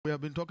We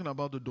have been talking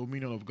about the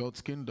dominion of God's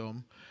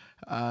kingdom,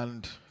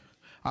 and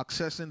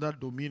accessing that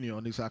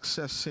dominion is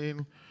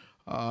accessing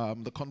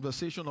the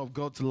conversation of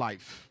God's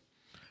life.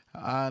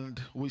 And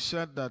we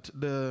said that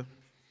the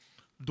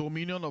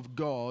dominion of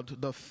God,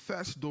 the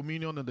first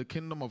dominion in the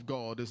kingdom of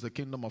God is the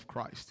kingdom of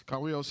Christ.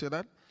 Can we all say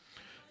that?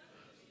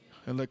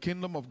 And the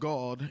kingdom of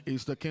God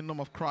is the kingdom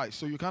of Christ.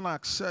 So you can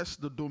access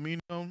the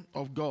dominion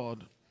of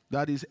God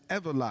that is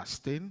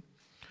everlasting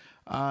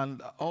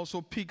and also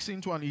peeks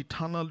into an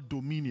eternal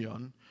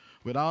dominion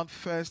without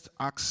first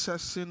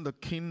accessing the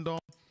kingdom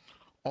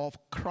of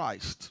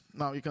Christ.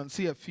 Now you can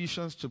see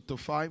Ephesians chapter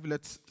 5.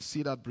 Let's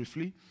see that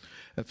briefly.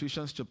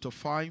 Ephesians chapter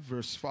 5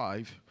 verse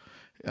 5.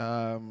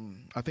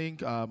 I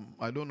think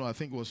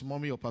it was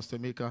Mommy or Pastor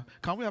Maker.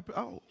 Can we,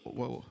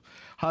 well,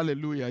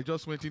 hallelujah. I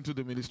just went into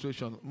the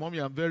ministration. Mommy,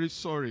 I'm very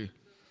sorry.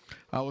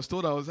 I was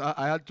told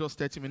I had just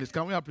 30 minutes.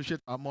 Can we appreciate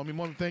our mommy?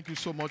 Mommy, thank you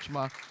so much,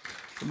 ma.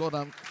 Lord,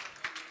 I'm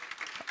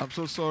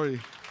so sorry.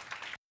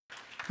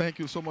 Thank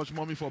you so much,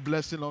 Mommy, for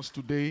blessing us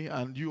today,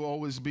 and you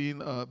always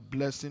being a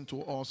blessing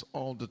to us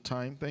all the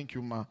time. Thank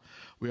you, ma.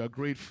 We are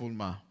grateful,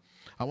 ma.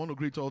 I want to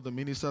greet all the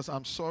ministers.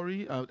 I'm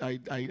sorry,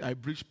 I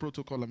breached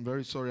protocol. I'm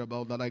very sorry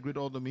about that. I greet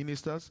all the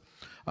ministers.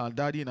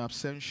 Daddy in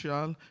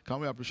absentia. Can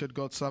we appreciate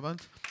God's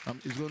servant?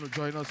 He's going to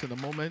join us in a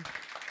moment.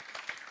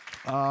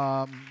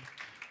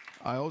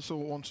 I also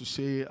want to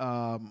say,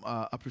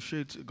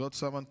 appreciate God's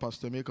servant,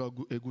 Pastor Maker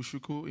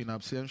Egushuku in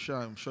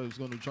absentia. I'm sure he's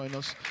going to join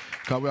us.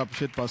 Can we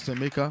appreciate Pastor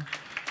Maker?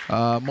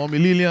 Mommy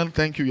Lillian,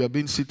 thank you. You have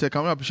been seated.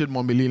 Can we appreciate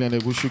Mommy Lillian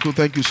Egushuku?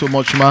 Thank you so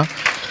much, ma.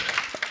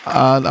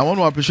 And I want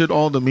to appreciate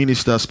all the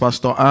ministers,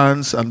 Pastor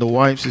Ans and the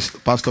wives,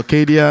 Pastor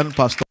Kadian,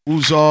 Pastor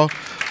Uzo,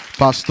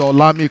 Pastor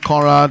Lami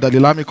Kora, Daddy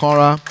Lami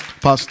Kora,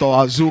 Pastor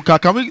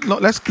Azuka. Can we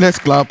let's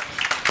clap?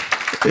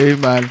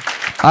 Amen.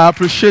 I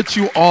appreciate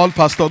you all,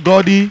 Pastor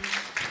Godi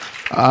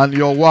and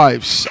your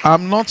wives.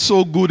 I'm not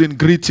so good in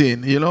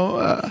greeting,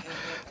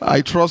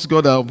 I trust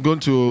God that I'm going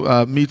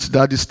to meet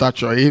Daddy's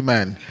stature.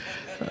 Amen.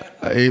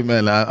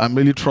 Amen. I'm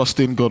really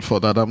trusting God for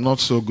that. I'm not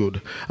so good.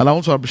 And I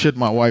want to appreciate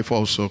my wife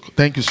also.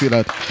 Thank you,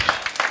 sweetheart.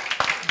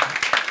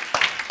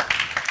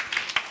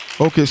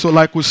 Okay, so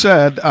like we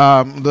said,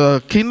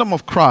 the kingdom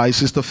of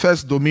Christ is the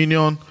first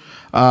dominion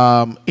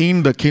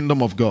in the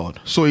kingdom of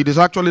God. So it is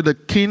actually the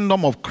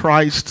kingdom of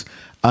Christ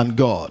and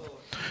God.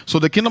 So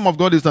the kingdom of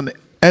God is an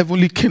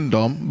heavenly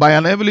kingdom. By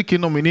an heavenly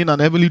kingdom, we mean an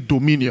heavenly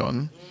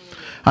dominion,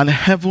 an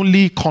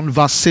heavenly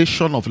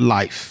conversation of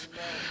life.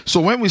 So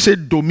when we say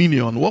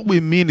dominion, what we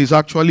mean is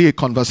actually a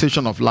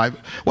conversation of life.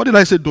 What did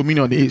I say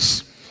dominion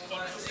is?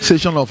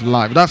 Conversation of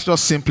life. That's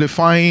just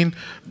simplifying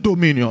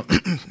dominion.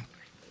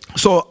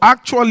 So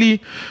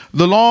actually,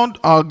 the Lord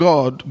our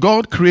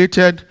God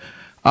created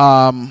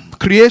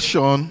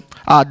creation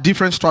at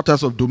different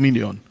stratas of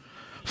dominion.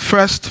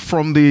 First,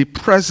 from the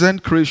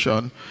present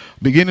creation,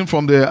 beginning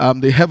from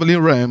the heavenly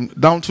realm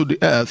down to the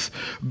earth,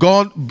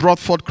 God brought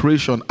forth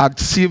creation at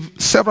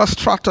several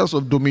stratas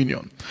of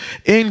dominion.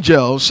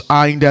 Angels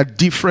are in their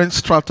different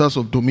stratas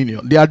of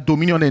dominion. They are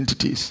dominion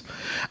entities.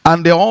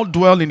 And they all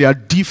dwell in their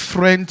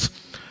different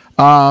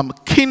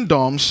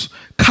kingdoms,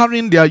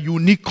 carrying their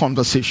unique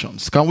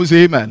conversations. Can we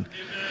say amen? Amen.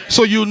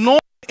 So you know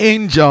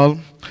angel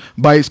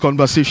by his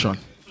conversation.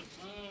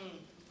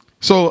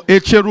 So a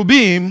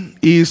cherubim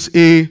is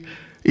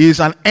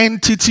an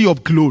entity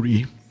of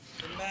glory,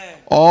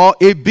 or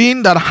a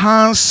being that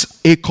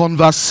has a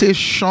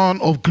conversation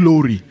of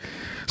glory.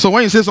 So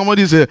when you say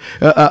somebody is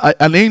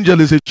an angel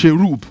is a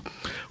cherub,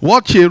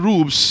 what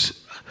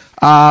cherubs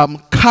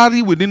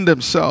carry within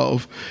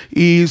themselves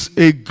is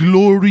a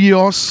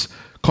glorious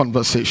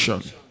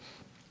conversation.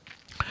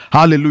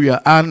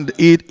 Hallelujah. And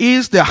it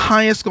is the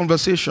highest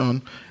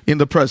conversation in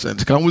the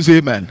present. Can we say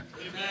amen?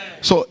 Amen.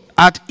 So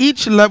at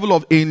each level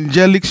of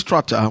angelic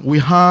strata, we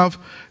have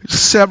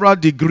several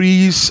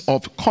degrees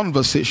of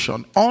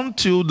conversation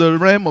until the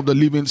realm of the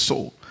living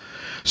soul.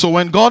 So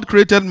when God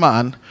created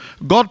man,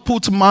 God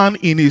put man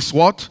in his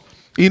what?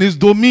 In his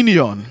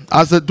dominion,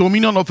 as the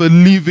dominion of a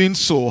living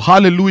soul.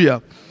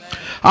 Hallelujah. Amen.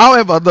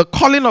 However, the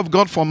calling of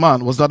God for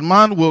man was that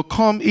man will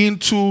come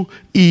into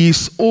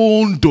his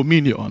own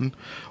dominion,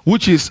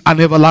 which is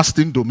an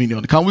everlasting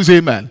dominion. Can we say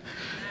amen?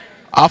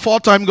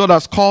 Aforetime, God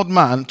has called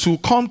man to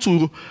come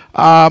to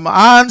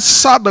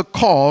answer the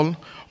call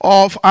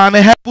of an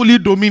heavenly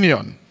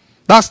dominion.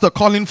 That's the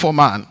calling for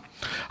man.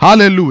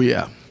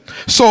 Hallelujah.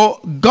 So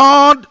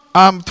God,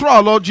 through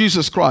our Lord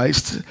Jesus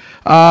Christ,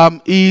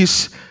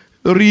 is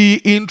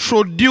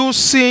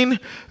reintroducing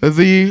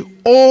the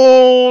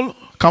old.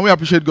 Can we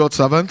appreciate God's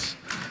servants?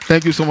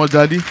 Thank you so much,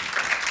 Daddy.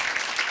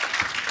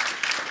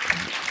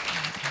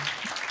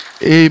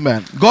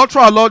 Amen. God,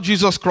 through our Lord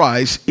Jesus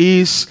Christ,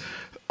 is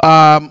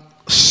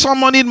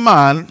summoning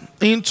man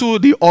into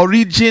the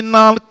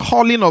original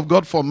calling of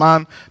God for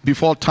man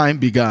before time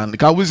began.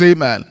 Can we say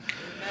amen? Amen.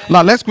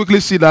 Now let's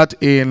quickly see that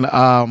in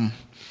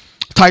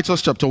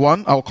Titus chapter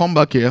 1. I'll come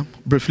back here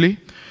briefly.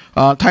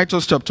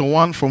 Titus chapter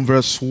 1 from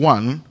verse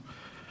 1.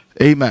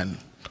 Amen.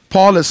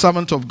 Paul, a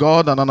servant of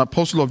God and an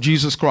apostle of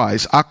Jesus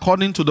Christ,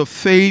 according to the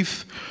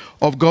faith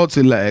of God's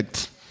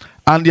elect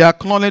and the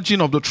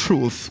acknowledging of the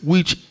truth,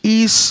 which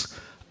is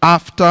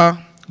after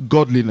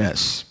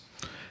godliness,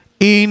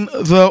 in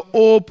the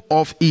hope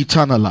of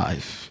eternal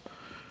life,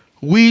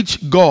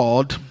 which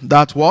God,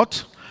 that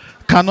what?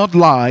 Cannot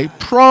lie,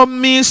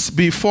 promised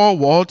before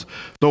what?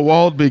 The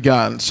world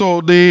began.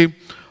 So the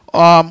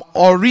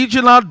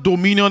original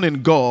dominion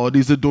in God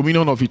is the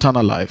dominion of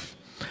eternal life.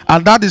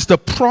 And that is the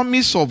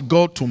promise of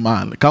God to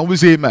man. Can we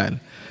say amen?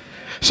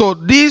 So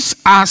this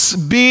has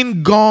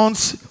been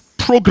God's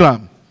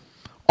program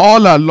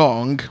all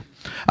along.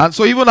 And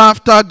so even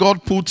after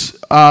God put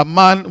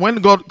man, when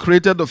God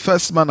created the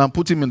first man and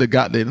put him in the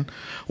garden,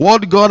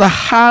 what God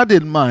had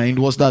in mind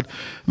was that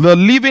the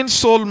living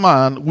soul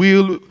man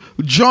will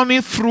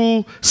journey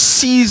through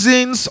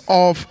seasons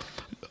of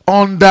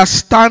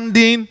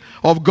understanding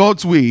of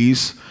God's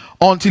ways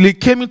until he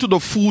came into the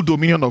full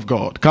dominion of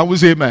God. Can we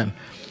say amen?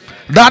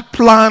 That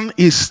plan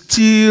is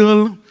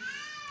still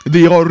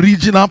the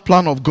original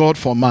plan of God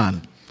for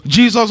man.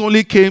 Jesus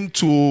only came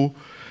to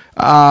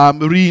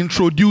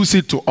reintroduce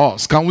it to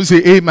us. Can we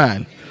say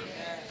amen?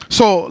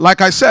 So,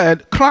 like I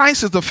said,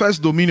 Christ is the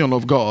first dominion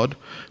of God.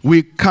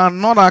 We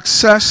cannot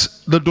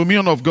access the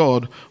dominion of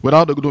God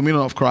without the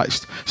dominion of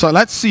Christ. So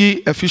let's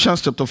see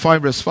Ephesians chapter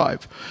 5 verse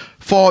 5.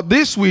 For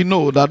this we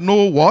know that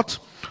no what?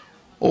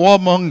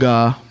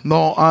 Warmonger,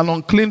 nor an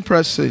unclean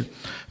person,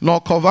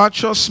 nor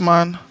covetous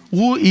man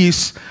who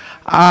is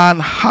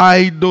an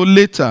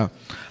idolater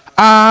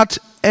at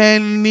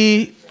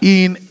any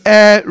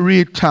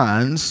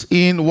inheritance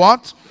in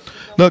what?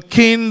 The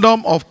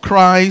kingdom of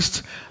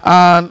Christ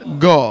and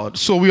God.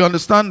 So we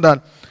understand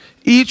that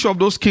each of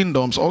those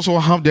kingdoms also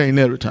have their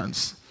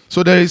inheritance.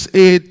 So there is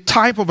a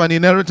type of an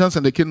inheritance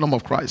in the kingdom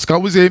of Christ.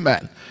 Can we say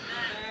amen?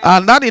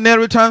 And that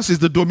inheritance is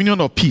the dominion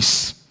of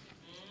peace.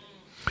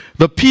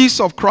 The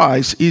peace of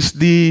Christ is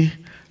the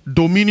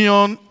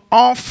dominion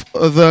of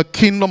the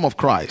kingdom of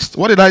Christ.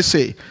 What did I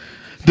say?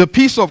 The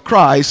peace of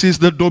Christ is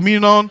the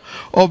dominion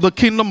of the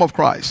kingdom of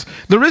Christ.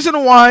 The reason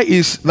why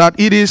is that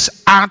it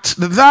is at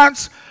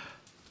that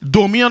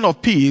dominion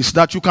of peace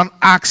that you can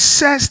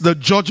access the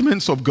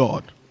judgments of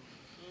God.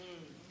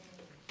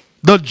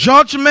 The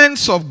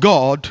judgments of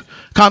God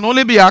can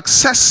only be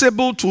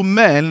accessible to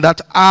men that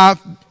have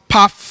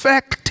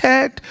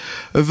perfected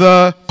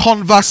the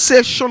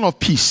conversation of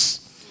peace.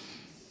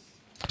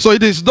 So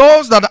it is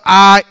those that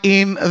are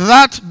in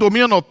that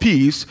dominion of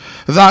peace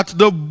that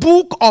the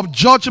book of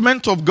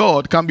judgment of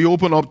God can be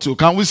opened up to.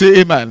 Can we say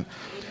amen? Amen.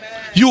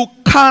 You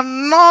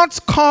cannot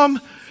come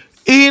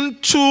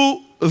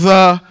into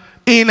the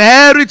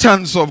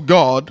inheritance of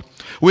God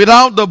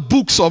without the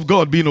books of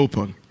God being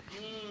open.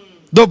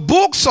 The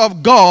books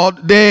of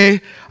God,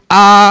 they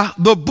are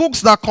the books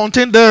that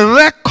contain the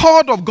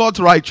record of God's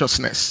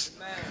righteousness.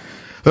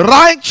 Amen.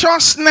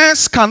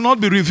 Righteousness cannot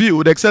be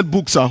revealed except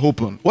books are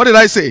open. What did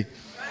I say?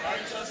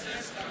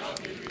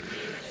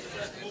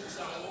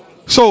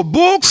 So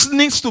books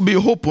needs to be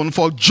open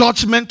for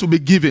judgment to be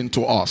given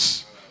to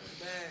us.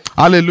 Amen.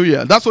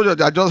 Hallelujah. That's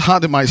what I just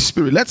had in my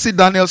spirit. Let's see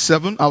Daniel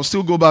 7. I'll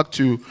still go back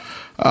to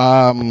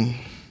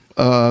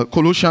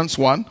Colossians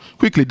 1.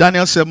 Quickly,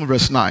 Daniel 7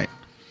 verse 9.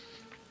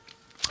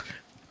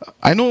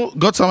 I know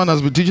God's servant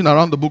has been teaching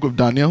around the book of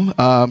Daniel.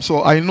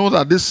 So I know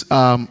that this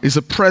is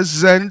a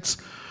present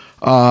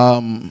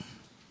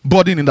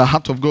burden in the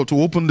heart of God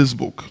to open this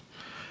book.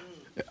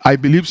 I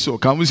believe so.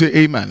 Can we say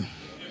amen?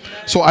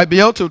 So I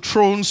beheld till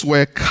thrones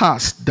were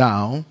cast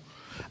down,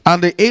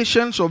 and the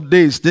ancients of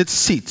days did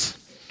sit,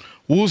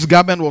 whose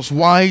garment was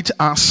white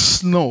as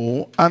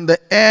snow, and the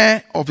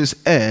hair of his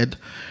head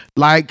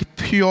like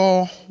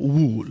pure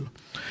wool.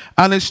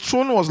 And his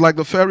throne was like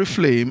the fiery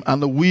flame,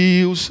 and the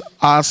wheels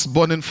as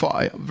burning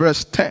fire.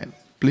 Verse 10,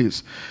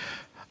 please.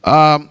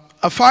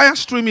 A fire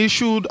stream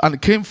issued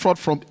and came forth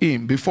from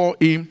him. Before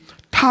him,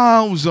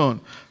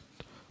 thousands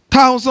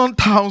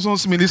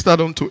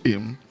ministered unto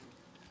him.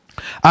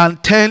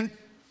 And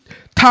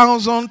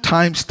 10,000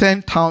 times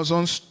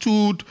 10,000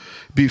 stood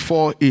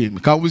before him.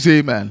 Can we say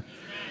amen? Amen?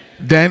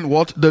 Then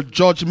what? The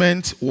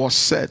judgment was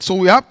set. So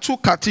we have two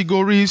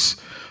categories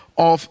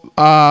of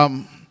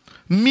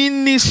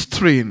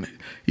ministering.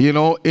 You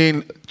know,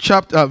 in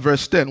chapter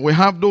verse 10, we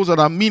have those that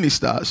are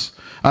ministers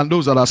and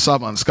those that are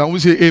servants. Can we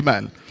say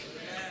amen?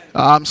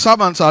 Amen.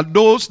 Servants are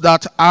those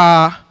that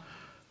are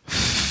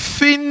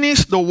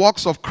finished the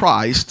works of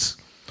Christ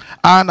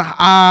and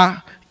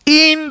are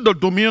in the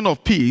dominion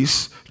of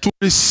peace to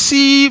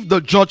receive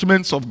the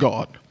judgments of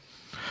God.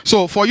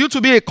 So for you to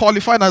be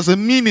qualified as a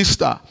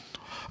minister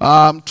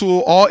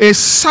or a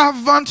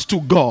servant to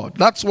God,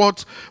 that's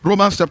what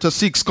Romans chapter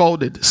 6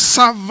 called it,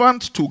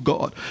 servant to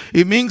God.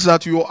 It means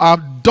that you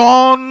have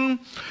done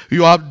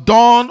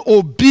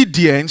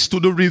obedience to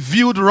the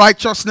revealed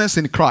righteousness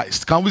in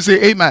Christ. Can we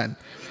say amen? Amen.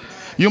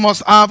 You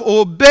must have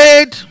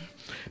obeyed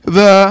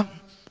the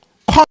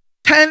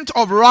content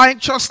of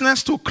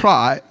righteousness to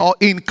cry or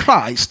in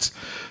Christ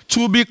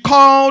to be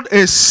called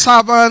a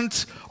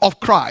servant of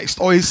Christ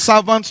or a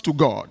servant to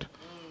God.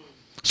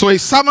 So a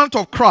servant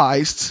of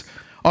Christ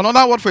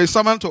Another word for a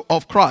servant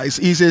of Christ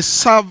is a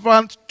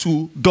servant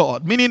to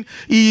God, meaning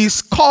he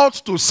is called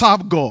to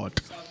serve God.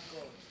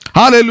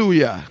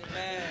 Hallelujah.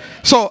 Amen.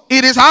 So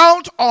it is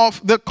out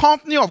of the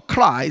company of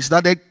Christ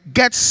that they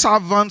get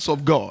servants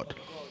of God.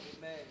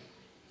 Amen.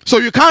 So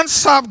you can't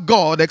serve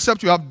God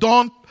except you have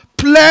done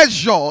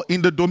pleasure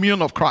in the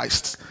dominion of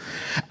Christ.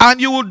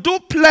 And you will do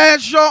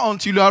pleasure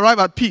until you arrive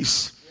at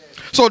peace.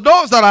 So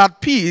those that are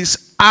at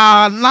peace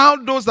are now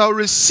those that will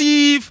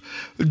receive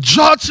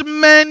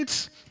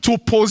judgment to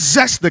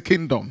possess the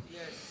kingdom.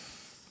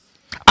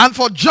 And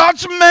for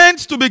judgment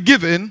to be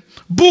given,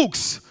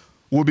 books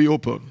will be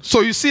opened. So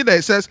you see there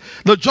it says,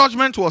 the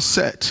judgment was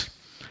set.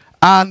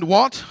 And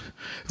what?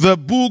 The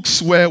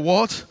books were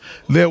what?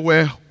 They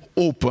were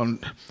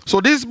opened.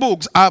 So these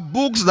books are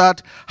books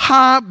that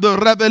have the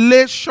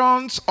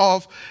revelations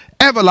of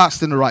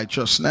everlasting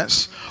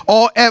righteousness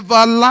or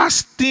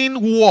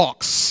everlasting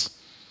works.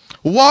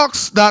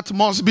 Works that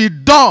must be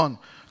done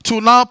to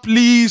now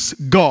please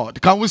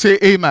God. Can we say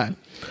amen?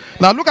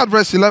 Now look at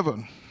verse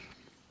 11.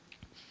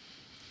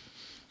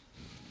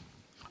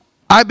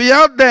 I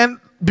beheld then,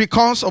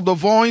 because of the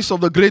voice of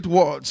the great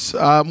words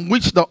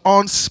which the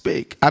horn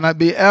spake, and I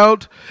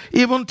beheld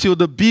even till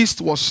the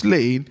beast was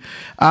slain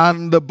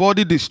and the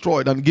body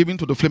destroyed and given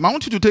to the flame. I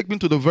want you to take me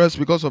to the verse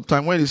because of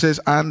time when it says,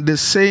 and the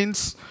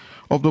saints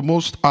of the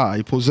Most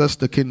High possess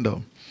the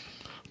kingdom.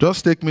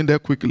 Just take me there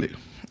quickly.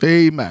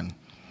 Amen.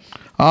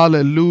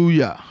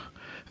 Hallelujah.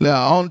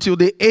 Until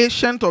the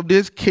Ancient of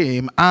Days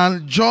came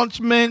and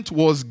judgment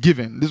was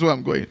given. This is where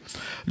I'm going.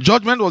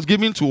 Judgment was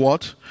given to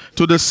what?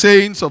 To the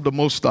saints of the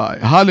Most High.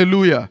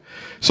 Hallelujah.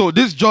 So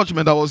this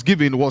judgment that was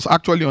given was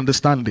actually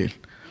understanding.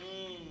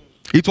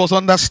 It was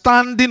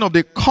understanding of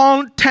the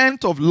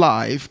content of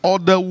life or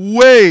the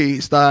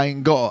ways that are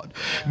in God.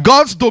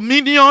 God's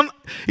dominion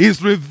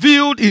is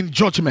revealed in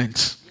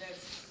judgment.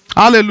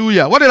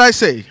 Hallelujah. What did I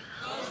say?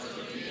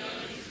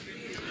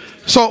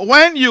 So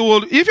when you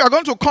will, if you are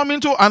going to come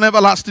into an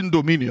everlasting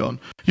dominion,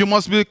 you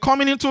must be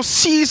coming into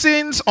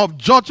seasons of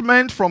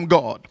judgment from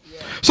God.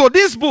 So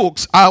these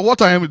books are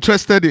what I am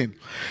interested in.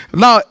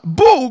 Now,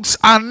 books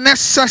are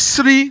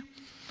necessary.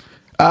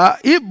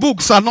 If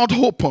books are not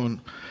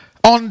open,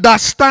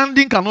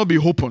 understanding cannot be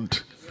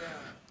opened.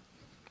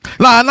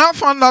 Now, I now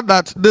found out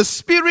that the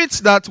spirit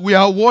that we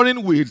are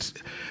warring with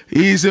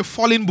is a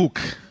fallen book.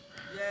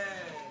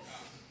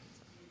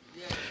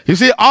 You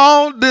see,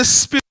 all the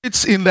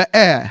spirits in the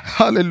air.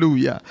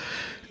 Hallelujah.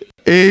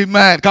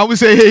 Amen. Can we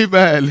say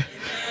amen? Amen.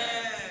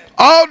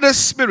 All the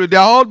spirit, they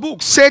are all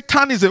books.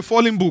 Satan is a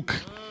fallen book.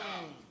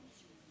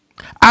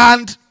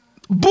 And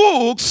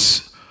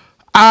books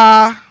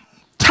are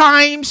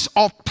times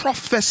of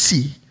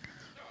prophecy.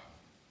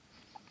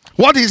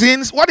 What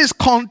is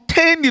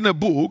contained in a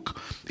book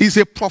is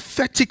a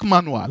prophetic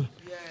manual.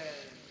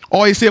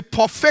 Or is a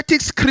prophetic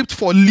script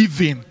for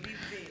living.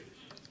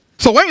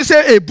 So when you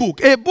say a book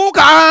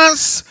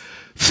has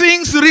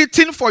things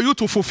written for you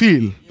to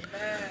fulfill. Amen.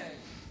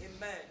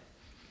 Amen.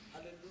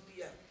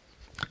 Hallelujah.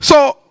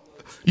 So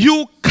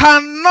you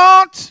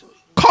cannot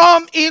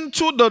come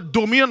into the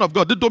dominion of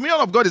God. The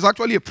dominion of God is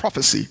actually a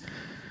prophecy.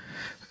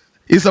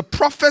 It's a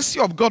prophecy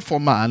of God for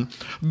man.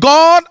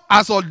 God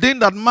has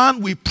ordained that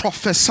man will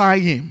prophesy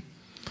him.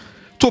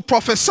 To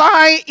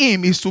prophesy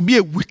him is to be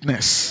a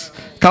witness.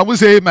 Can we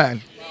say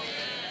amen?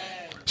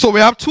 Amen. So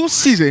we have two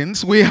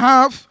seasons. We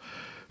have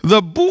the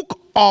book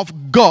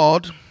of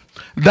God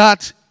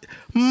that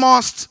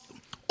must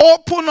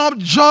open up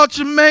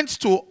judgment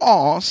to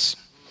us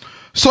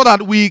so that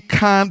we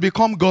can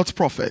become God's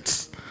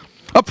prophets.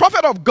 A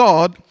prophet of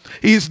God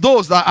is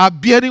those that are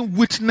bearing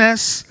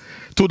witness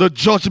to the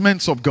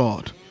judgments of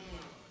God.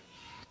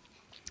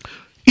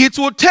 It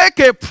will take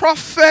a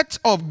prophet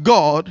of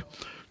God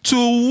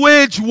to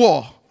wage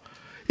war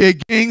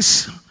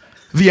against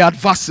the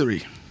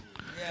adversary.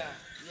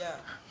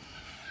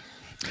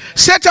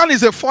 Satan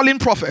is a fallen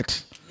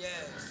prophet.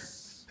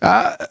 Yes.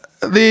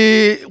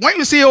 When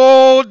you see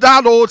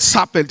that old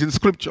serpent in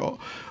scripture,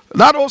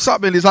 that old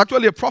serpent is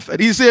actually a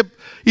prophet. He's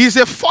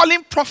a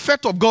fallen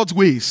prophet of God's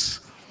ways.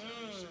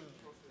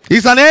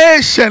 He's an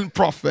ancient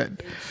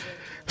prophet.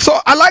 So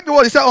I like the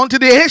word he said, until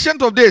the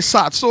Ancient of Days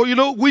sat. So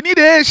we need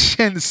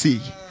anciency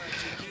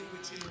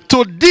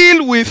to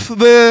deal with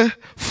the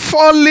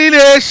fallen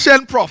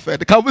ancient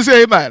prophet. Can we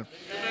say amen?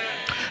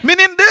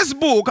 Meaning this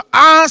book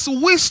has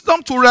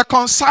wisdom to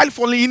reconcile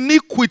for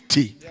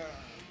iniquity. Yeah.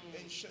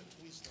 Ancient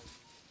wisdom.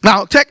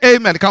 Now take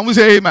amen. Can we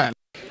say amen?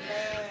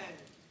 Amen?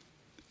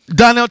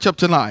 Daniel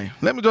chapter 9.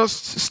 Let me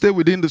just stay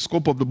within the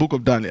scope of the book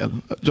of Daniel.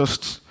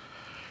 Just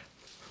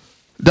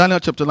Daniel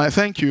chapter 9.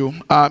 Thank you.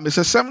 It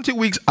says 70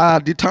 weeks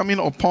are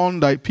determined upon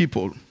thy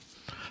people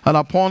and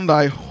upon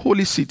thy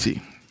holy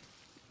city.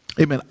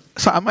 Amen.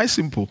 So am I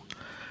simple?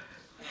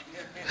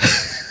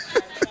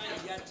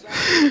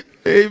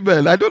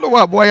 Amen. I don't know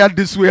why I'm wired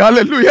this way.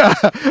 Hallelujah.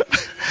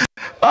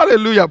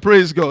 Hallelujah.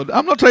 Praise God.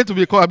 I'm not trying to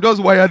be cool. I'm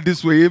just wired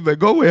this way. Amen.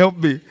 God will help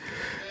me.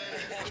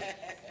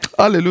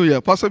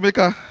 Hallelujah. Pastor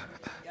Maker,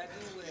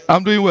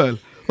 I'm doing well.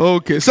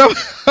 Okay. So,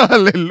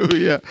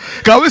 hallelujah.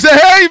 Can we say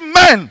amen?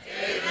 Amen.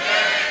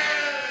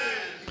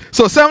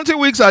 So 70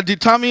 weeks are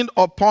determined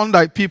upon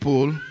thy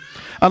people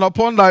and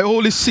upon thy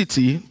holy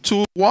city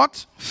to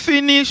what?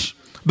 Finish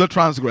the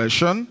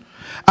transgression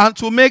and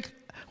to make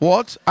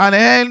what? An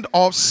end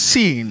of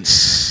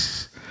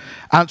sins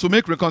and to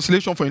make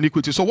reconciliation for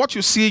iniquity. So what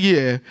you see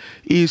here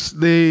is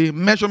the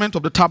measurement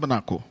of the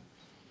tabernacle.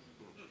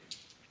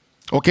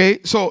 Okay,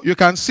 so you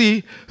can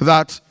see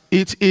that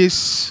it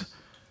is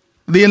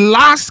the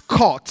last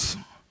cut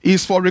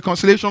is for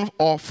reconciliation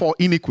or for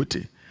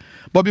iniquity.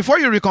 But before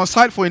you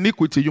reconcile for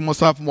iniquity, you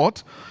must have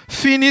what?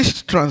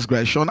 Finished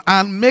transgression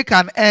and make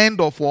an end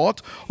of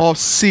what? Of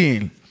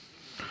sin.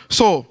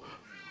 So,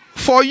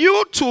 for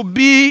you to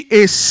be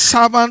a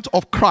servant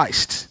of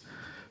Christ,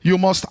 you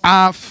must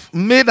have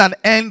made an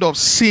end of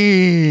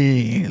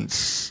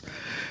sins.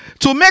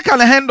 To make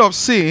an end of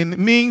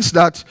sin means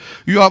that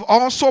you have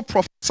also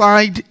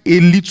prophesied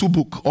a little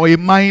book or a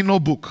minor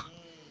book.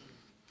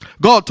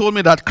 God told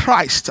me that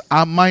Christ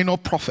are minor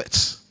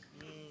prophets.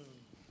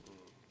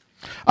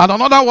 And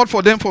another word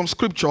for them from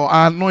scripture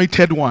are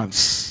anointed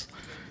ones.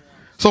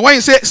 So when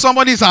you say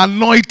somebody is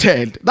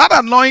anointed, that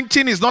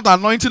anointing is not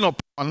anointing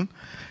upon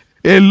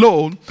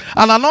alone.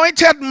 An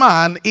anointed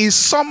man is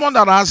someone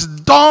that has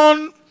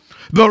done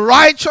the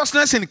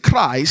righteousness in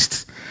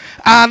Christ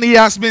and he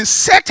has been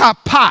set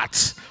apart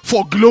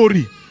for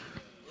glory.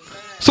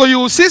 So you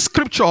will see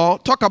scripture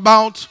talk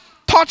about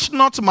touch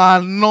not my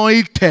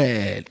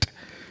anointed.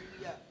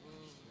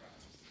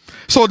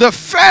 So the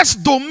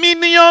first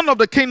dominion of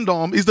the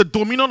kingdom is the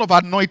dominion of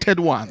anointed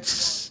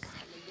ones.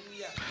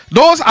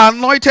 Those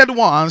anointed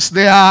ones,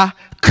 they are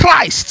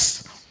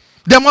Christ's.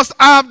 They must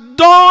have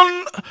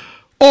done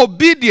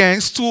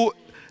obedience to,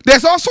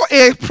 there's also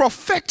a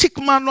prophetic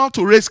manual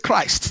to raise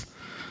Christ.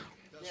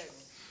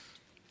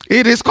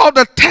 It is called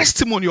the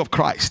testimony of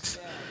Christ.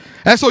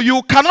 And so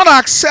you cannot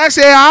access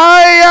a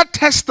higher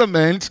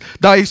testament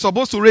that is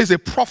supposed to raise a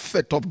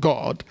prophet of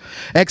God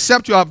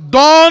except you have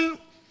done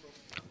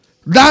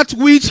that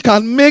which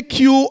can make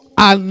you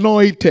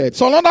anointed.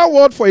 So another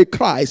word for a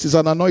Christ is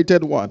an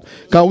anointed one.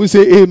 Can we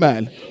say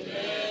amen?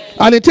 Amen.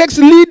 And it takes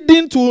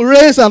leading to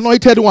raise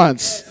anointed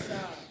ones.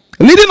 Yes,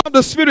 leading of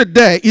the Spirit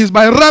there is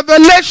by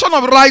revelation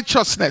of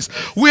righteousness.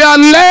 We are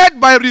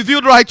led by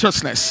revealed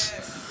righteousness.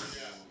 Yes.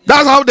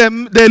 That's how they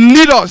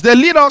lead us. They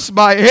lead us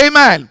by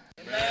amen.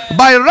 Amen.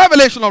 By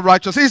revelation of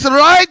righteousness. It's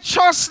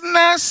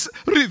righteousness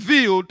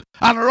revealed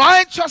and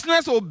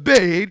righteousness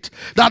obeyed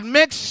that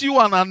makes you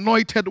an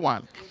anointed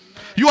one.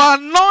 You are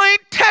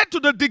anointed to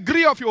the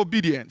degree of your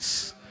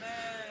obedience.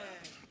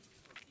 Amen.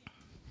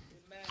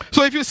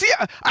 So if you see,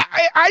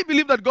 I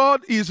believe that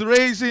God is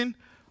raising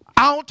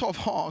out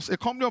of us a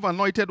company of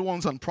anointed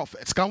ones and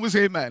prophets. Can we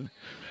say amen? Amen.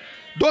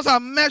 Those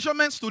are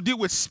measurements to deal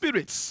with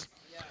spirits.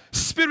 Yeah.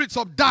 Spirits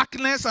of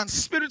darkness and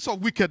spirits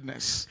of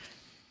wickedness.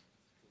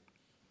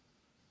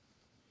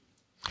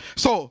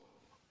 So,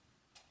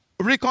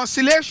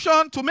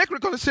 reconciliation, to make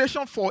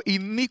reconciliation for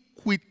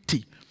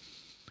iniquity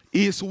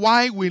is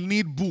why we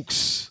need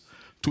books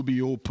to be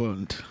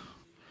opened.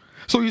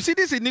 So you see,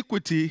 this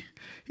iniquity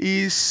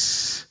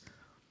is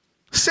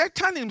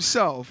Satan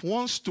himself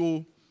wants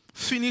to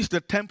finish the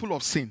temple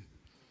of sin.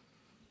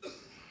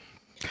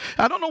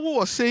 I don't know who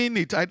was saying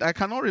it. I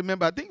cannot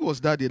remember. I think it was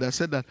Daddy that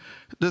said that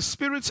the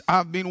spirits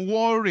have been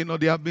warring, or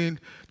they have been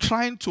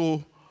trying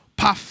to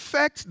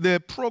perfect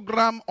the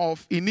program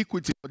of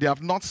iniquity, but they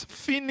have not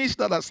finished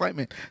that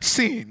assignment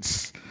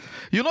since.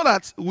 You know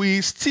that we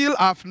still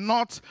have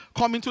not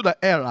come into the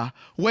era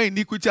where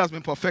iniquity has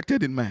been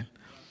perfected in man.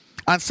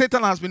 And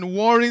Satan has been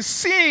warring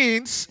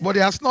since, but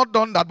he has not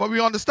done that. But we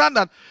understand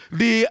that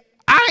the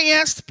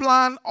highest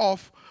plan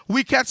of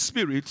wicked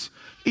spirits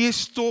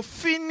is to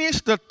finish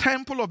the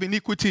temple of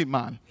iniquity in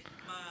man.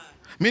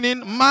 Meaning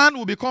man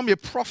will become a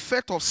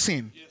prophet of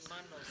sin. Yes.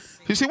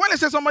 You see, when they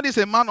say somebody is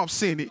a man of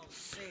sin,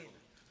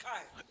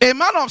 a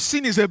man of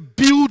sin is a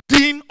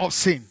building of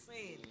sin.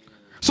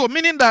 So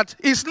meaning that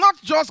it's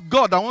not just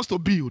God that wants to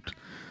build.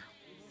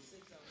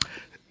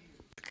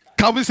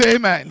 Can we say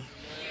amen? Amen.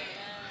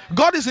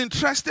 God is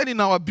interested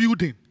in our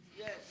building.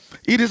 Yes.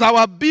 It is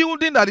our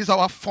building that is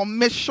our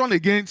formation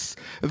against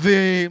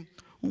the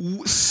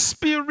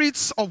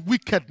spirits of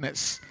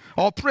wickedness,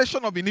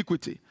 oppression of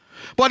iniquity.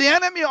 But the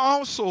enemy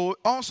also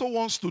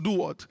wants to do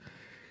what?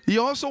 He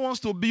also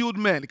wants to build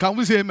men. Can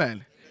we say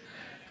amen?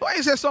 When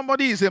you say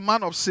somebody is a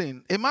man of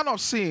sin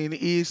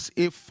is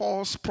a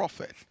false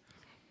prophet.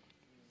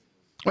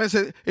 When you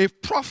say a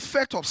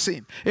prophet of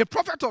sin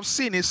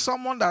is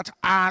someone that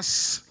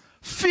has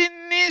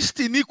finished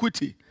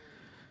iniquity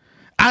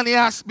and he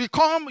has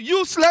become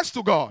useless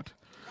to God.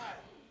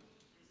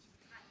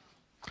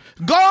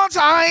 God's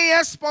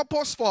highest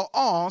purpose for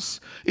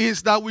us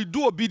is that we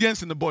do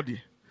obedience in the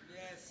body.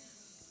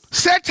 Yes.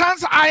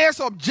 Satan's highest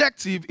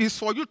objective is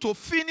for you to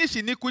finish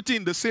iniquity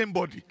in the same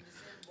body,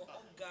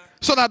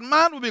 so that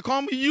man will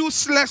become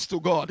useless to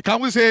God.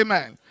 Can we say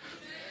amen?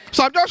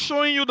 So I'm just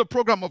showing you the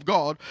program of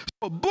God.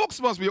 So books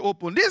must be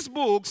open. These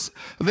books,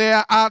 they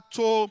are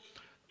to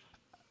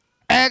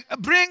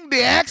bring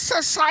the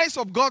exercise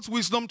of God's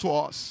wisdom to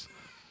us.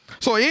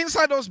 So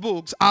inside those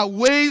books are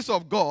ways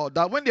of God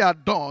that when they are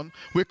done,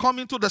 we come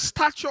into the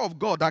stature of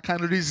God that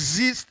can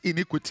resist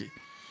iniquity.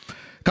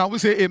 Can we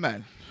say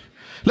amen?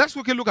 Let's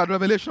quickly look at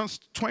Revelation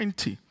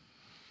 20.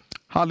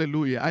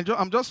 Hallelujah.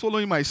 I'm just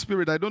following my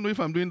spirit. I don't know if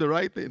I'm doing the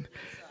right thing.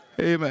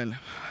 Amen.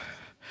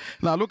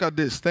 Now look at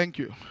this. Thank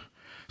you.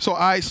 So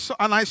I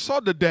saw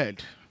the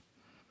dead.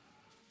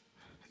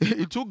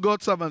 It took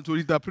God's servant to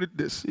interpret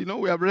this. You know,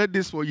 we have read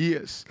this for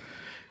years.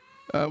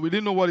 We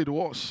didn't know what it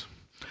was.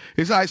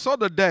 He said, I saw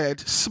the dead,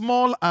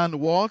 small and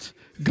what?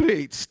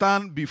 Great,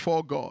 stand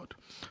before God.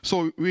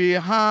 So we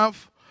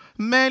have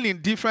men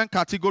in different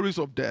categories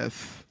of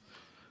death.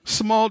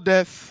 Small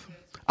death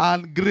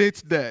and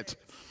great death.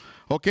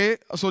 Okay?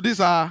 So these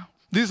are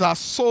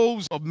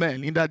souls of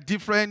men in their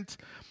different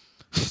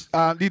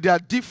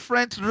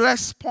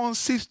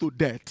responses to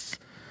death.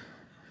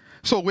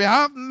 So we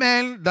have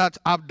men that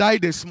have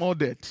died a small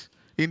death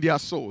in their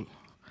soul.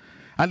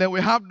 And then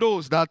we have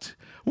those that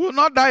will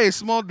not die a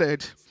small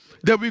death.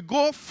 They will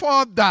go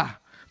further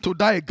to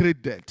die a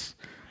great death.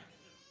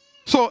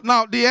 So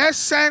now the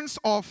essence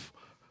of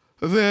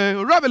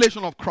the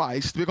revelation of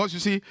Christ, because you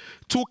see,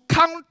 to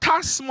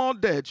counter small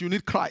death, you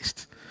need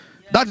Christ.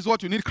 That is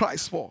what you need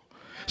Christ for.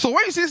 So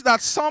when you see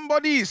that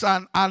somebody is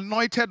an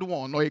anointed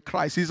one or a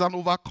Christ, he's an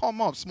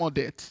overcomer of small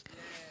death.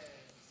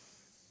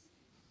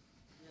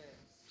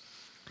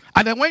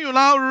 And then when you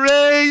now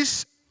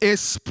raise a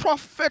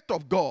prophet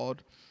of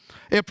God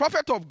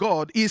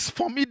is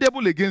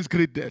formidable against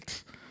great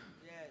death.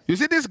 You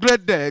see, this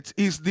great death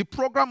is the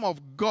program of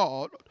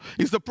God,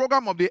 is the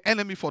program of the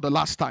enemy for the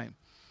last time.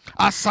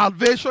 Our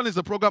salvation is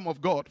the program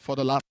of God for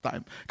the last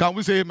time. Can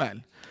we say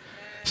amen?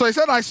 So he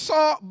said, I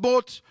saw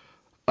both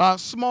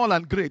small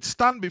and great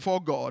stand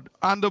before God,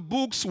 and the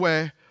books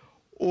were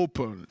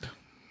opened.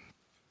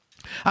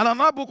 And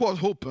another book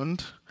was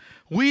opened,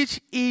 which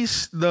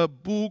is the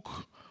book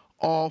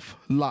of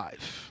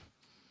life.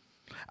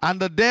 And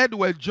the dead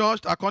were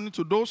judged according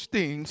to those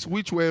things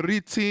which were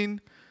written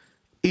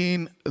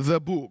in the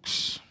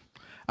books,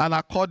 and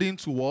according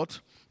to what?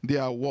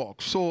 Their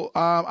works. So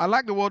I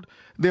like the word,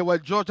 they were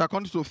judged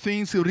according to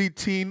things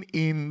written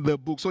in the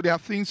book. So there are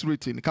things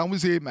written. Can we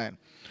say amen?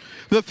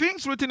 The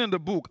things written in the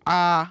book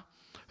are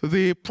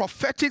the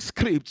prophetic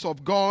scripts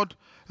of God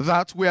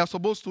that we are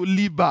supposed to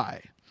live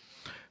by.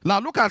 Now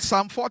look at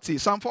Psalm 40.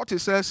 Psalm 40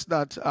 says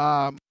that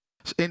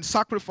in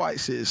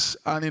sacrifices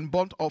and in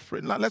burnt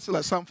offering. Now let's look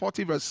at Psalm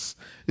 40 verse,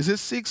 is it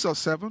 6 or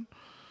 7?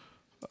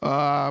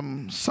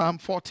 Psalm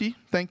 40,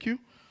 thank you.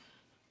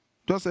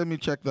 Just let me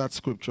check that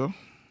scripture.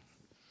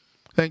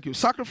 Thank you.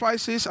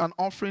 Sacrifices and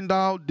offering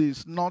thou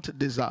didst not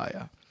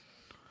desire.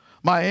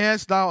 My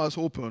ears thou hast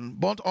opened.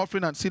 Burnt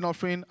offering and sin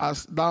offering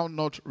hast thou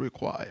not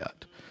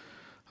required.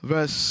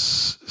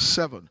 Verse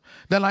 7.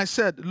 Then I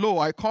said, lo,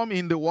 I come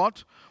in the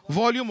what?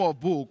 Volume of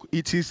book.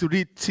 It is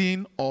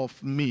written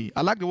of me.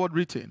 I like the word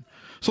written.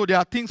 So there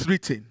are things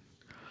written.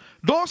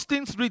 Those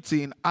things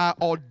written are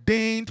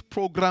ordained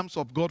programs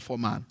of God for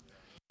man.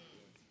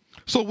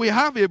 So we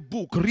have a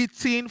book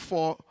written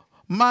for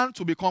man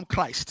to become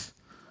Christ.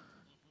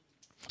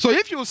 So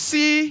if you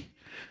see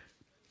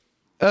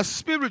a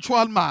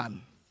spiritual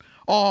man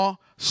or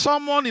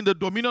someone in the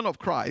dominion of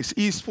Christ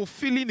is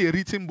fulfilling a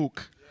written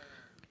book.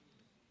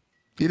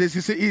 It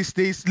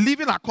is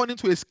living according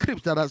to a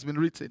script that has been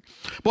written.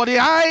 But the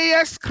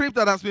highest script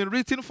that has been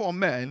written for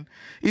men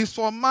is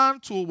for man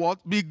to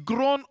what? Be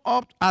grown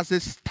up as a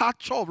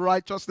stature of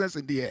righteousness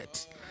in the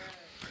earth.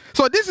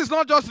 So this is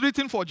not just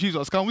written for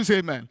Jesus. Can we say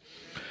amen?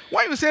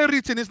 When you say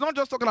written, it's not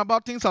just talking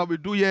about things I will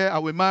do here, I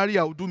will marry,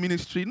 I will do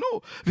ministry.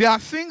 No, there are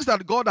things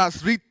that God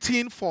has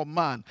written for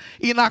man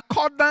in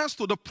accordance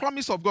to the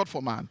promise of God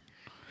for man.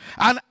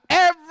 And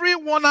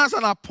everyone has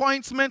an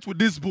appointment with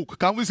this book.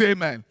 Can we say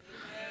amen?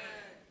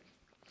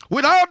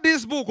 Without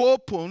this book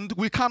opened,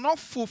 we cannot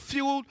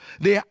fulfill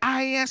the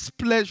highest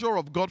pleasure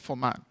of God for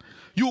man.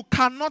 You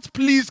cannot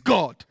please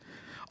God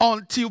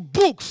until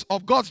books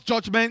of God's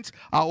judgment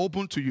are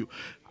open to you.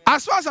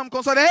 As far as I'm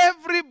concerned,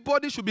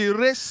 everybody should be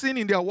racing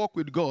in their walk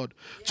with God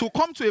to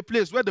come to a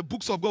place where the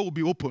books of God will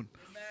be open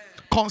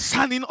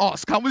concerning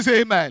us. Can we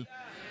say amen?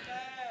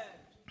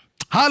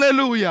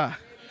 Hallelujah.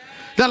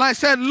 Then I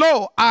said,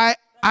 lo, I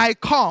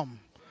come.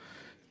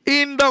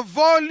 In the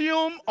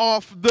volume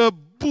of the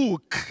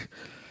book,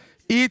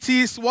 it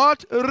is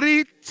what?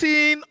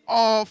 Written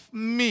of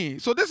me.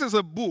 So this is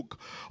a book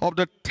of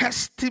the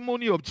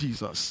testimony of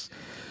Jesus.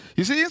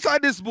 You see,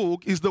 inside this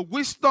book is the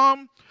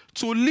wisdom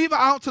to live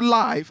out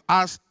life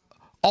as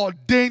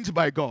ordained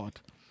by God.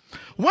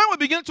 When we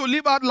begin to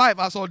live out life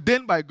as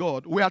ordained by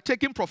God, we are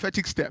taking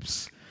prophetic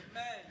steps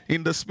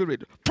in the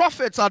spirit.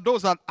 Prophets are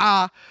those that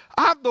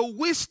have the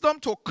wisdom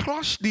to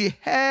crush the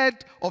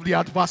head of the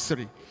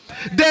adversary.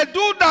 They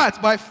do that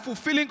by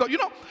fulfilling God. You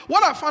know,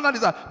 what I found out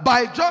is that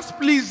by just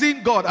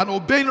pleasing God and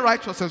obeying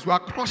righteousness, we are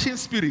crushing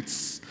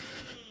spirits.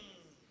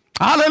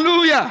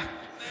 Hallelujah.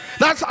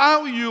 That's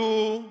how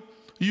you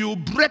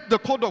break the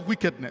code of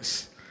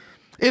wickedness.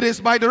 It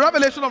is by the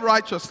revelation of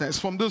righteousness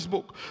from this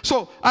book.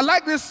 So I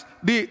like this,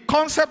 the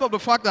concept of the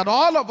fact that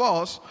all of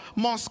us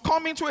must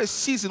come into a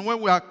season when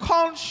we are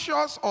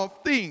conscious of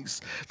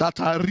things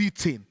that are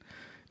written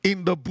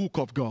in the book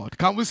of God.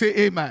 Can we say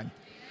amen?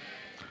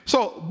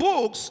 So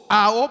books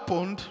are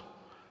opened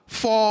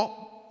for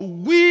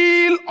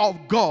will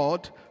of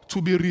God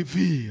to be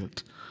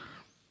revealed.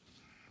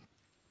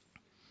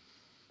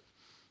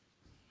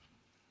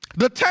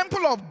 The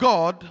temple of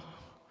God,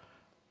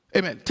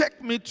 amen.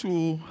 Take me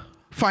to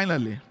 2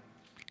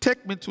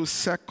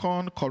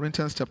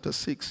 Corinthians chapter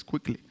 6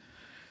 quickly.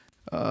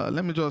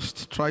 Let me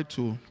just try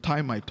to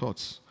time my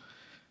thoughts.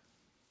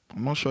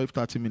 I'm not sure if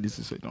 30 minutes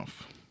is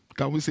enough.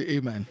 Can we say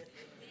amen?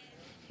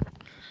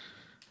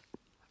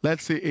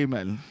 Let's say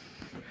amen.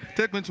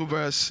 Take me to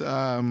verse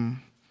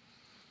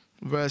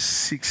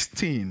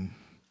 16.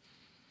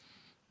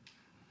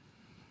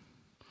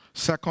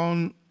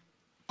 2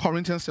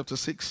 Corinthians chapter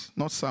 6,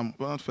 not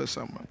 1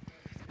 Samuel.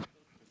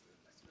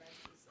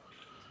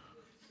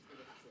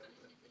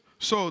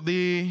 So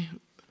the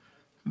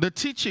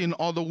teaching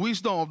or the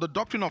wisdom of the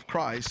doctrine of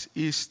Christ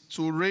is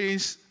to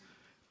raise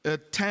a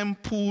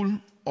temple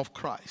of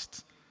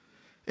Christ.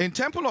 A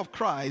temple of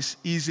Christ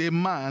is a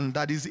man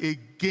that is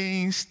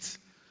against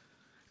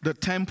the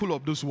temple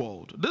of this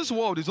world. This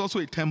world is also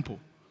a temple.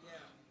 Yeah.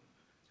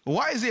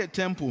 Why is it a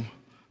temple?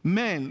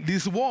 Man,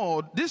 this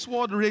world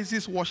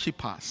raises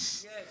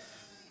worshippers. Yes.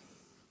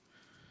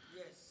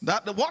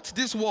 Yes. What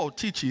this world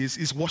teaches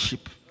is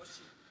worship.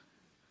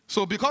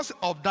 So because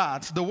of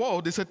that, the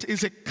world is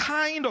a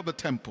kind of a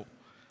temple.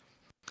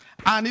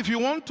 And if you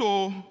want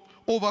to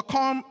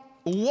overcome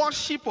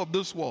worship of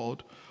this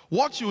world,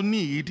 what you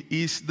need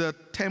is the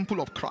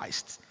temple of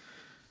Christ.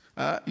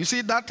 You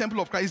see, that temple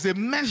of Christ is a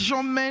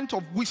measurement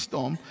of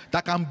wisdom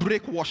that can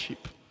break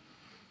worship.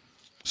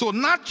 So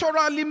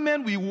naturally,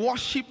 men will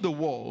worship the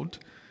world,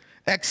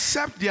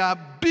 except they are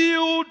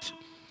built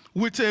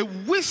with a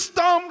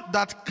wisdom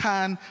that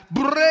can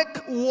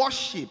break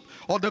worship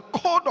or the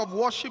code of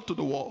worship to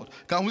the world.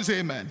 Can we say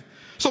amen?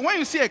 So when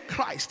you see a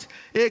Christ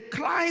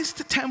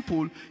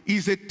temple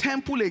is a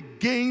temple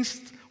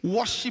against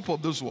worship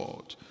of this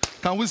world.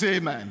 Can we say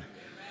amen?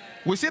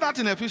 We see that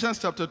in Ephesians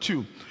chapter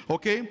 2,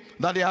 okay?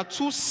 That there are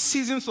two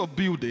seasons of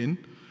building.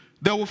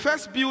 They will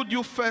first build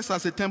you first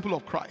as a temple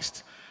of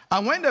Christ.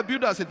 And when they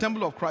build as a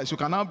temple of Christ, you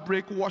can now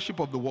break worship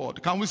of the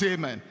world. Can we say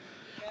amen?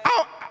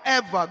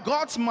 However,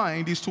 God's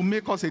mind is to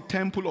make us a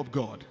temple of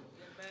God.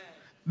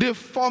 The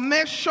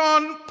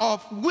formation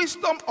of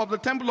wisdom of the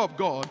temple of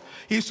God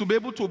is to be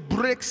able to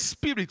break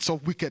spirits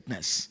of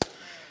wickedness.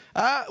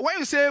 When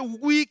you say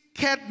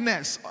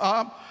wickedness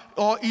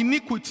or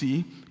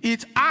iniquity,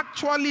 it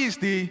actually is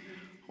the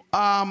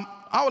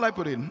how will I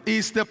put it?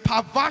 It's the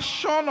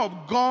perversion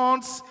of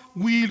God's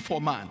will for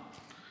man.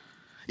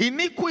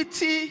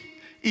 Iniquity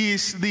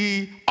is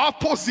the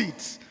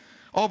opposite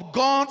of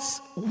God's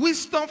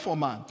wisdom for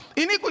man.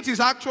 Iniquity is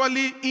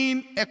actually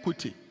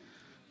inequity.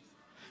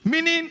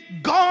 Meaning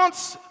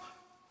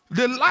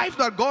the life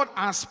that God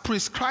has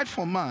prescribed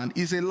for man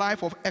is a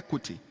life of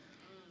equity.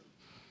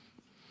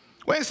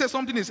 When you say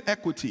something is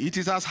equity, it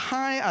is as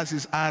high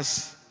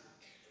as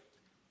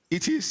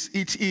it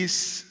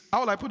is,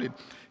 how will I put it?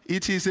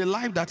 It is a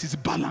life that is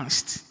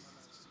balanced.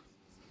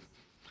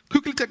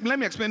 Quickly, let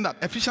me explain that.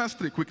 Ephesians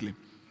 3, quickly.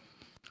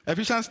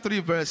 Ephesians 3,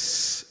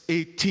 verse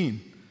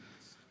 18.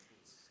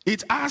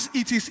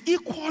 It is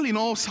equal in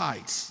all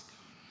sides.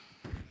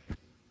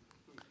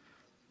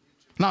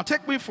 Now,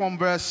 take me from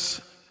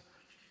verse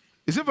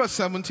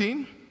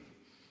 17?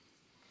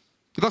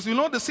 Because you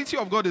know the city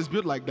of God is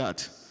built like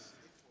that.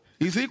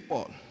 It's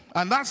equal.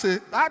 And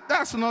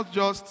that's not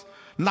just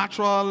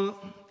natural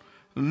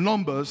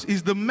numbers,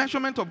 is the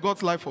measurement of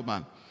God's life for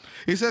man.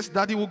 It says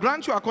that he will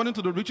grant you according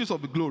to the riches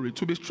of the glory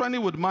to be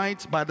strengthened with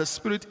might by the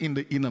Spirit in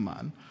the inner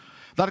man,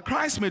 that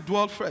Christ may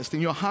dwell first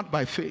in your heart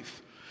by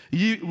faith,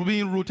 ye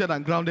being rooted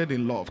and grounded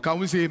in love. Can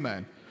we say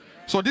amen?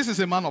 So this is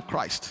a man of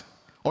Christ,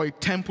 or a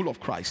temple of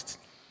Christ.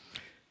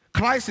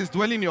 Christ is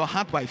dwelling in your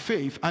heart by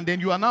faith, and then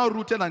you are now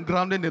rooted and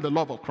grounded in the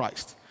love of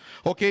Christ.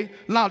 Okay?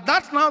 Now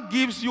that now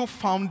gives you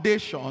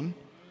foundation,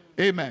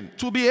 amen,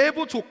 to be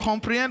able to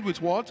comprehend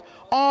with what?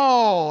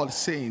 All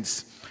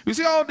saints. You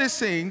see, all these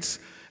saints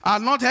are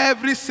not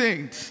every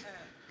saint.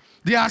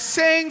 They are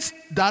saints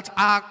that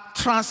are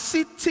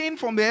transiting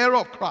from the era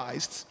of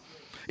Christ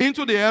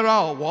into the era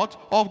of what?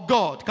 Of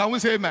God. Can we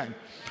say amen?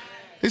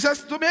 He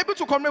says, to be able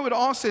to comprehend with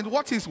all saints,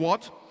 what is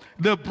what?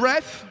 The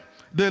breadth,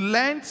 the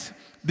length,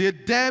 the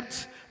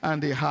depth,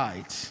 and the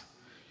height.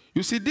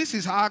 You see, this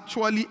is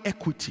actually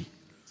equity.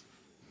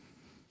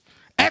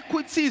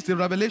 Equity is the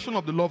revelation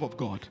of the love of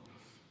God.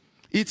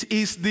 It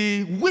is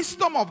the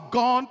wisdom of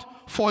God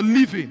for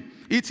living.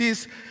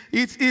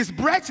 Its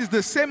breadth is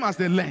the same as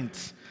the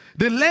length.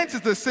 The length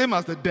is the same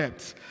as the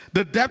depth.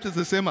 The depth is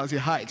the same as the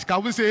height.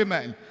 Can we say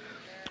amen?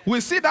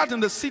 We see that in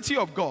the city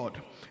of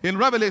God. In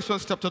Revelation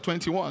chapter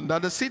 21,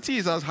 that the city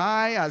is as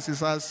high as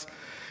is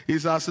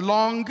as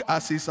long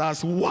as is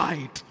as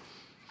wide.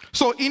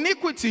 So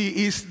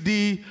iniquity is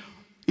the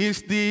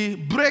is the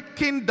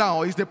breaking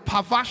down, is the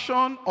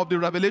perversion of the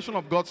revelation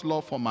of God's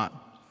love for man.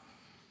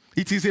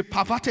 It is a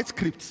perverted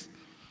script.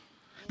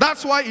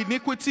 That's why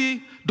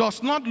iniquity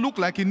does not look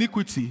like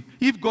iniquity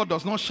if God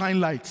does not shine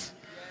light.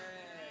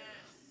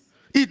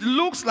 It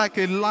looks like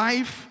a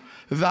life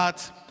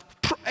that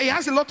it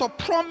has a lot of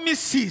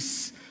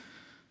promises.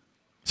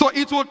 So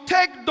it will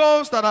take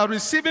those that are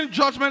receiving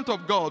judgment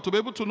of God to be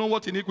able to know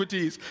what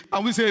iniquity is.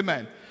 And we say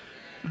amen.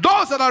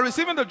 Those that are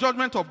receiving the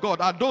judgment of God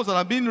are those that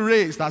are being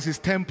raised as his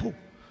temple.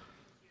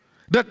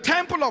 The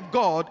temple of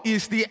God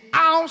is the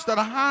house that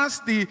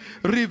has the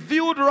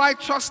revealed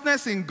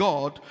righteousness in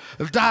God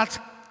that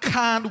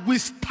can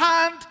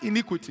withstand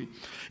iniquity.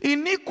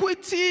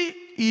 Iniquity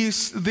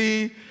is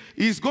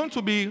going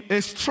to be a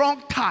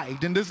strong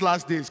tide in these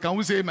last days. Can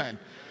we say amen?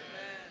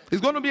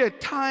 It's going to be a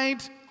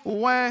tide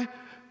where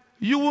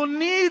you will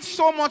need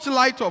so much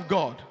light of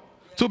God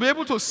to be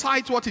able to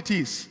sight what it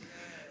is.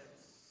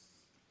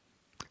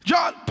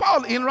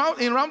 Paul, in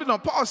rounding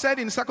up, Paul said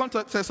in 2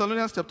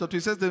 Thessalonians chapter 2, he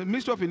says the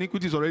mystery of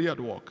iniquity is already at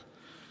work.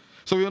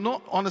 So we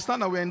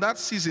understand that we're in that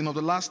season of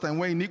the last time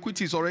where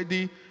iniquity is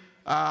already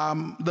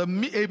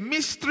a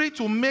mystery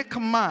to make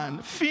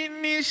man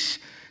finish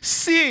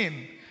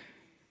sin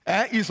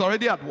is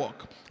already at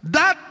work.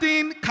 That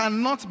thing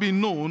cannot be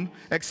known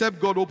except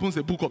God opens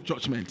a book of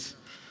judgment.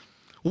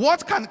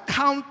 What can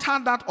counter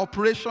that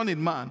operation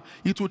in man?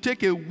 It will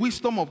take a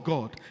wisdom of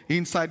God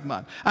inside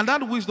man. And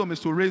that wisdom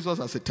is to raise us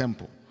as a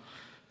temple.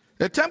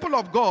 The temple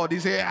of God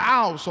is a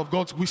house of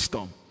God's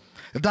wisdom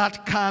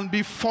that can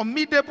be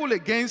formidable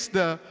against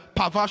the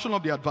perversion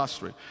of the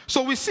adversary.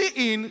 So we see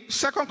in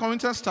 2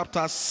 Corinthians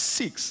chapter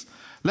 6,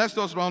 let's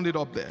just round it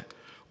up there.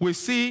 We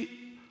see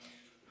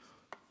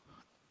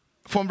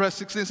from verse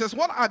 16, it says,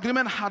 what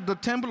agreement had the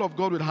temple of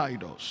God with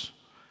idols?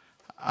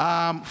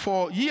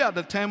 For ye are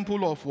the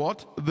temple of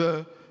what?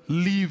 The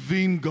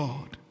living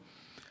God.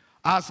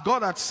 As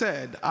God had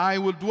said, I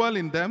will dwell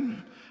in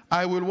them,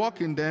 I will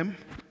walk in them,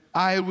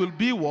 I will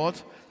be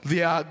what?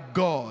 Their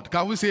God.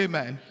 Can we say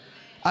amen?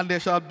 And they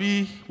shall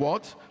be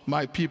what?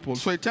 My people.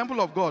 So a temple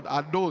of God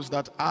are those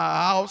that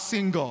are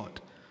housing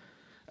God.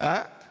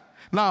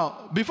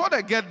 Now, before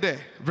they get there,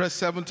 verse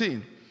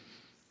 17,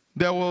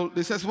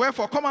 it says,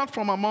 wherefore come out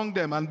from among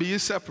them and be ye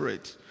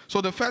separate.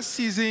 So the first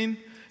season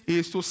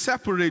is to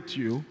separate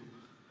you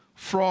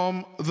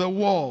from the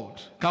world.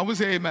 Can we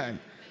say amen?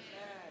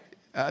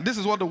 This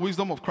is what the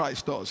wisdom of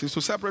Christ does, is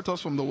to separate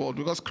us from the world,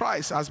 because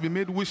Christ has been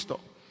made wisdom.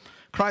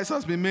 Christ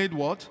has been made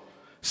what?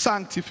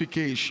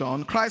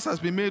 Sanctification. Christ has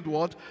been made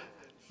what?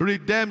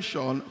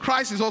 Redemption.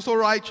 Christ is also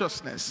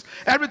righteousness.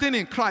 Everything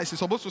in Christ is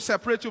supposed to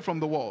separate you from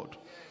the world.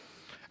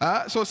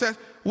 So it says,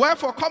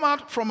 wherefore come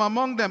out from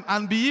among them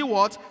and be ye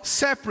what?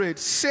 Separate,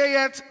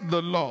 saith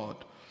the Lord.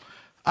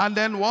 And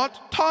then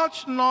what?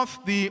 Touch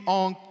not the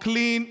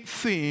unclean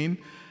thing,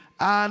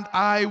 and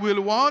I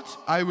will what?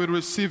 I will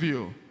receive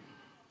you.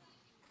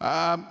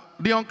 The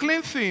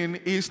unclean thing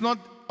is not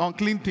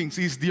unclean things,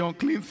 it's the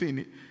unclean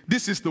thing.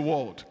 This is the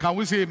world. Can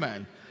we say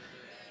amen?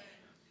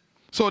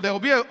 So there will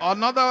be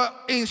another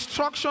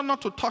instruction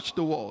not to touch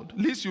the world,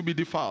 lest you be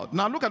defiled.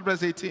 Now look at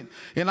verse 18.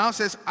 It now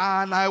says,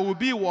 and I will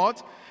be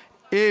what?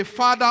 A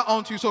father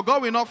unto you. So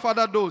God will not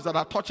father those that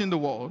are touching the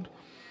world.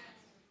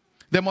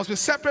 They must be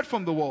separate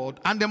from the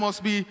world, and they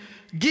must be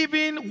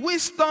given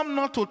wisdom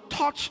not to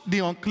touch the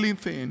unclean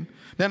thing.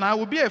 Then I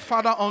will be a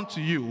father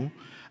unto you,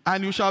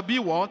 and you shall be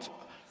what?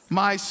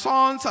 My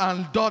sons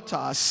and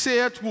daughters,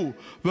 saith who?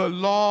 The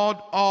Lord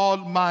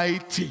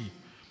Almighty.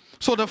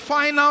 So the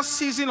final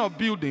season of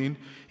building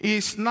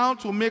is now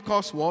to make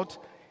us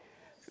what?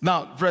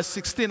 Now, verse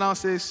 16 now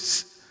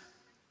says,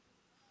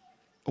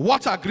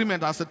 what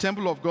agreement has the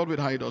temple of God with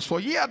idols? For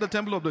ye are the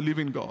temple of the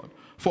living God,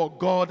 for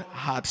God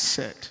had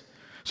said.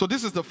 So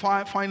this is the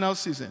final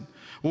season.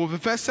 We will be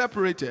first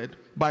separated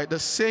by the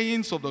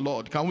sayings of the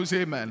Lord. Can we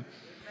say amen?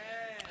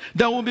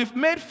 They will be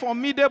made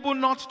formidable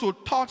not to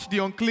touch the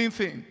unclean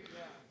thing.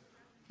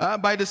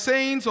 By the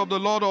sayings of the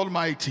Lord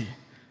Almighty.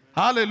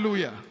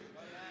 Hallelujah.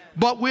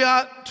 But we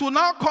are to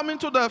now come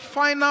into the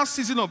final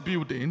season of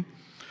building,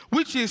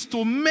 which is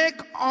to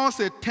make us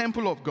a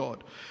temple of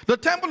God. The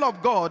temple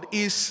of God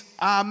is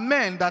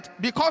men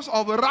that because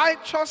of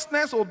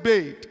righteousness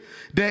obeyed,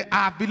 they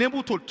have been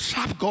able to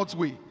trap God's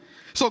way.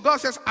 So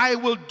God says, I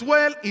will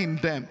dwell in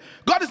them.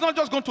 God is not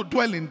just going to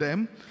dwell in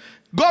them.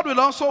 God will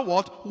also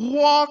what?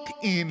 Walk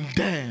in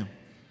them.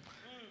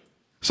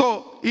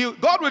 So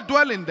God will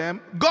dwell in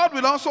them. God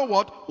will also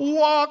what?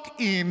 Walk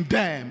in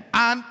them.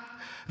 And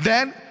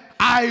then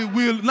I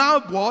will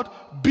now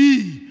what?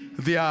 Be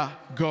their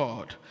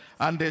God.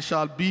 And they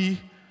shall be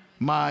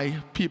my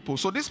people.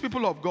 So these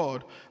people of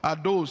God are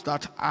those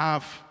that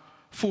have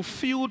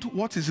fulfilled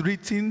what is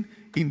written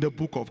in the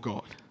book of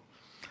God.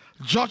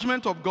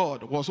 Judgment of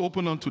God was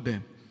opened unto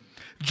them.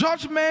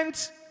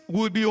 Judgment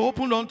will be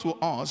opened unto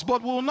us,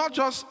 but we will not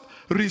just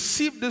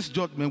receive this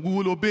judgment, we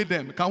will obey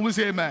them. Can we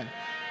say amen?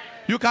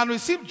 You can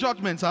receive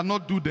judgments and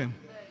not do them.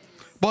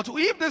 But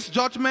if these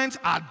judgments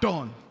are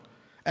done,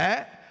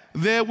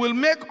 they will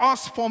make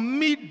us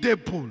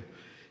formidable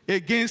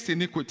against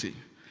iniquity.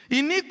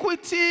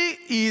 Iniquity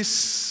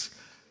is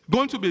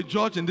going to be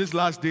judged in these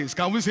last days.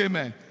 Can we say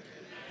amen?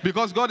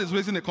 Because God is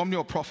raising a company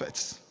of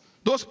prophets.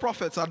 Those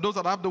prophets are those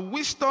that have the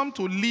wisdom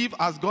to live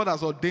as God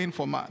has ordained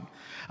for man.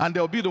 And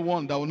they'll be the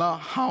one that will now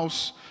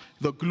house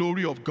the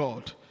glory of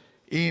God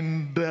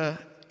in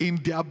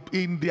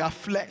their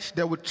flesh.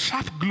 They will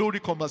trap glory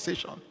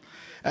conversation.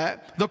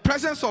 The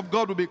presence of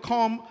God will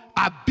become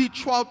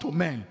habitual to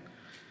men.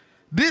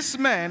 These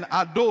men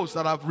are those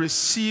that have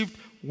received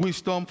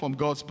wisdom from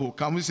God's book.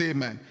 Can we say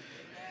amen?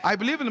 I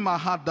believe in my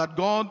heart that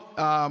God,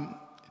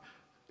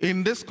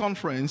 in this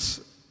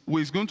conference,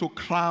 is going to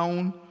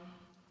crown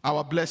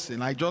our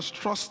blessing. I just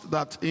trust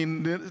that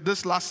in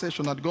this last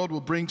session that God will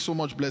bring so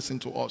much blessing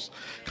to us.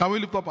 Can we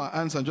lift up our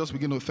hands and just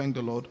begin to thank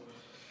the Lord?